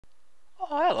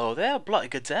Oh, hello there, bloody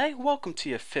good day. Welcome to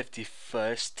your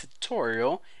 51st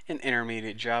tutorial in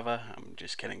Intermediate Java. I'm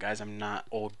just kidding, guys. I'm not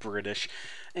old British.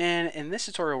 And in this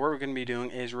tutorial, what we're going to be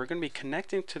doing is we're going to be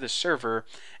connecting to the server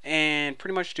and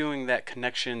pretty much doing that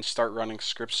connection start running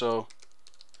script. So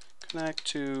connect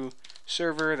to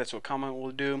server, that's what comment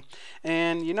will do.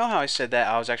 And you know how I said that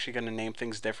I was actually going to name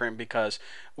things different, because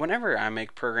whenever I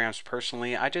make programs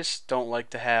personally, I just don't like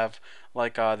to have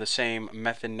like the same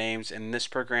method names in this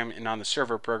program and on the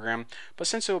server program. But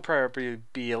since it will probably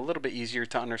be a little bit easier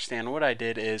to understand, what I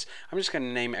did is I'm just going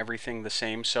to name everything the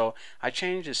same. So I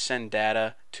changed the send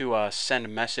data to send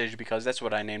message, because that's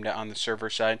what I named it on the server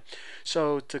side.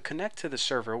 So to connect to the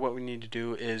server, what we need to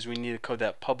do is we need to code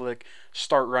that public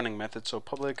start running method. So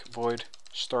public void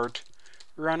start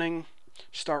running,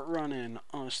 start running.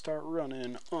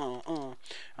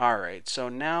 Alright, so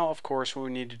now of course what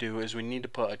we need to do is we need to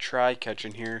put a try catch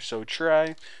in here. So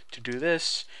try to do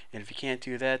this, and if you can't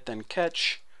do that, then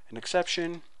catch an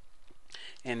exception.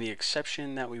 And the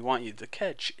exception that we want you to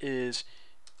catch is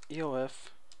EOF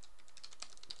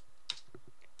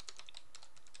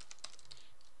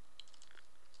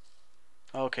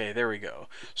Okay, there we go.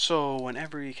 So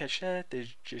whenever you catch that, they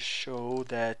just show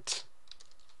that.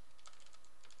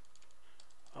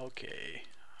 Okay,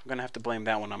 I'm gonna have to blame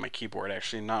that one on my keyboard,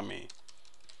 actually, not me,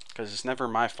 because it's never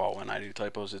my fault when I do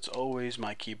typos. It's always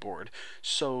my keyboard.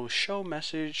 So show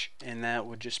message, and that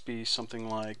would just be something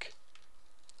like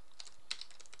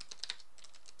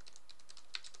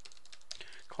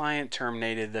client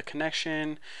terminated the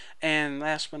connection. And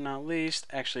last but not least,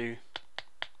 actually,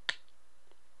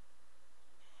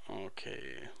 okay,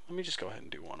 let me just go ahead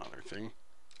and do one other thing.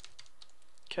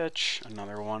 Catch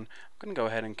another one. I'm gonna go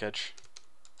ahead and catch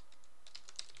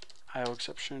IO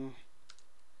exception.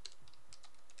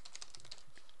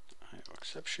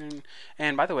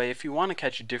 And by the way, if you want to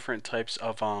catch different types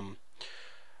of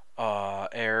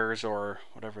errors, or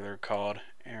whatever they're called,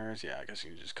 errors, yeah, I guess you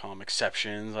can just call them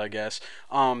exceptions, I guess.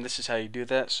 This is how you do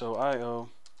that. So IO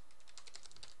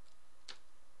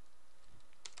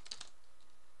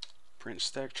print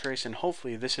stack trace, and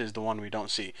hopefully this is the one we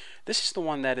don't see. This is the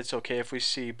one that it's okay if we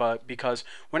see, but because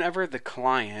whenever the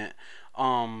client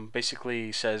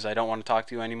basically says I don't want to talk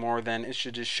to you anymore, then it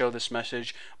should just show this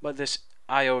message. But this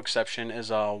IO exception is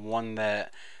one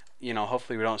that, you know,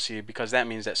 hopefully we don't see, because that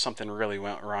means that something really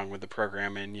went wrong with the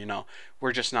program, and you know,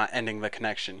 we're just not ending the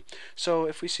connection. So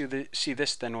if we see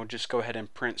this, then we'll just go ahead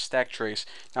and print stack trace.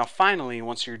 Now finally,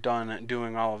 once you're done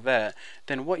doing all of that,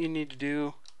 then what you need to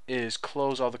do is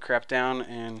close all the crap down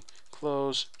and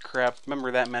close crap.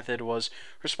 Remember, that method was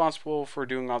responsible for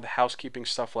doing all the housekeeping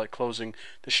stuff, like closing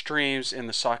the streams in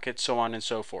the socket, so on and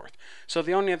so forth. So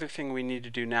the only other thing we need to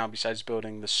do now, besides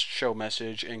building the show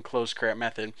message and close crap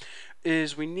method,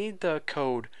 is we need to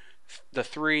code the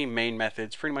three main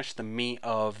methods, pretty much the meat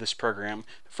of this program.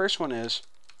 The first one is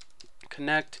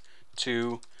connect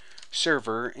to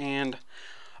server, and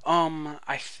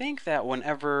I think that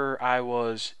whenever I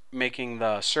was making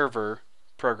the server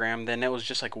program, then it was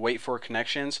just like wait for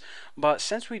connections. But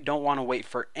since we don't want to wait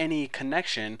for any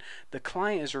connection, the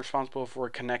client is responsible for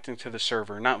connecting to the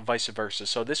server, not vice versa.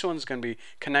 So this one's going to be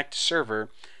connect to server,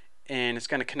 and it's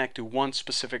going to connect to one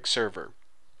specific server.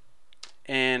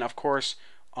 And of course,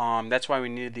 that's why we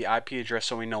needed the IP address,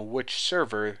 so we know which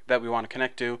server that we want to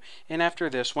connect to. And after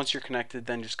this, once you're connected,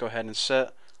 then just go ahead and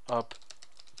set up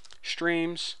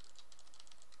streams,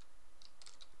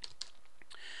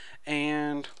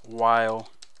 and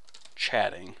while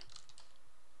chatting.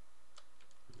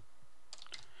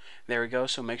 There we go.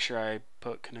 So make sure I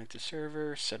put connect to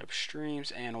server, set up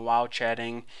streams, and while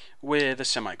chatting with a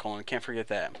semicolon. Can't forget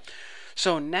that.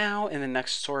 So now in the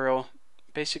next tutorial,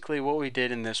 basically what we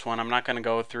did in this one, I'm not going to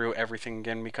go through everything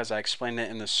again because I explained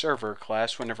it in the server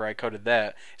class whenever I coded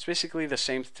that. It's basically the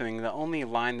same thing. The only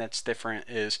line that's different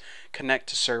is connect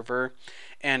to server,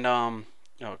 and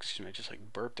oh, excuse me, I just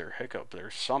like burped or hiccup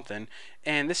or something.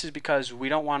 And this is because we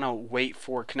don't want to wait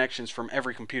for connections from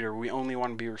every computer. We only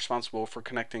want to be responsible for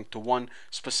connecting to one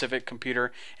specific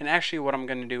computer. And actually what I'm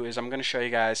going to do is I'm going to show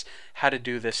you guys how to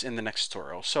do this in the next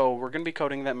tutorial. So we're going to be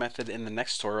coding that method in the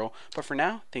next tutorial. But for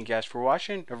now, thank you guys for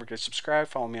watching. Don't forget to subscribe,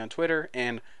 follow me on Twitter,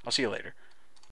 and I'll see you later.